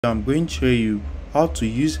I'm going to show you how to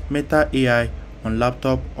use Meta AI on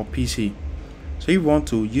laptop or PC. So if you want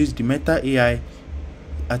to use the Meta AI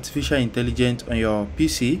artificial intelligence on your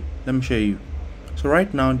PC, let me show you. So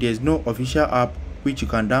right now there's no official app which you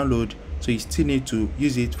can download, so you still need to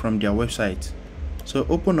use it from their website. So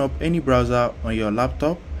open up any browser on your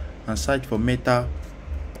laptop and search for meta.ai.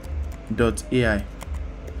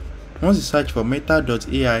 Once you search for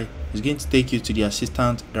meta.ai, it's going to take you to the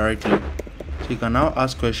assistant directly. So you can now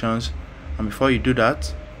ask questions, and before you do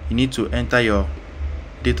that, you need to enter your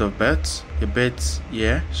date of birth, your birth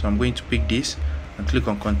year. So I'm going to pick this and click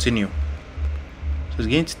on continue. So it's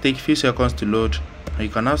going to take a few seconds to load, and you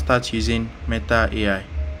can now start using Meta AI.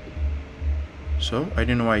 So I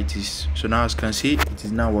don't know why it is. So now as you can see, it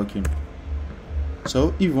is now working. So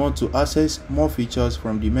if you want to access more features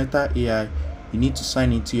from the Meta AI, you need to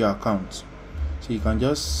sign into your account. So you can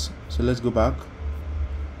just, so let's go back,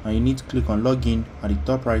 and you need to click on login at the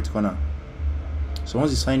top right corner. So once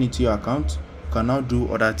you sign into your account, you can now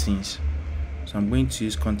do other things. So I'm going to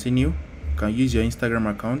use continue. You can use your Instagram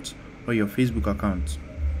account or your Facebook account.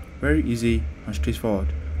 Very easy and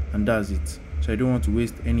straightforward, and that's it. So I don't want to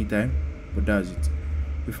waste any time, but that's it.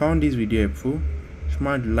 If you found this video helpful,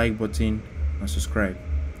 smash the like button and subscribe.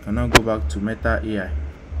 You can now go back to Meta AI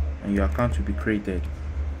and your account will be created.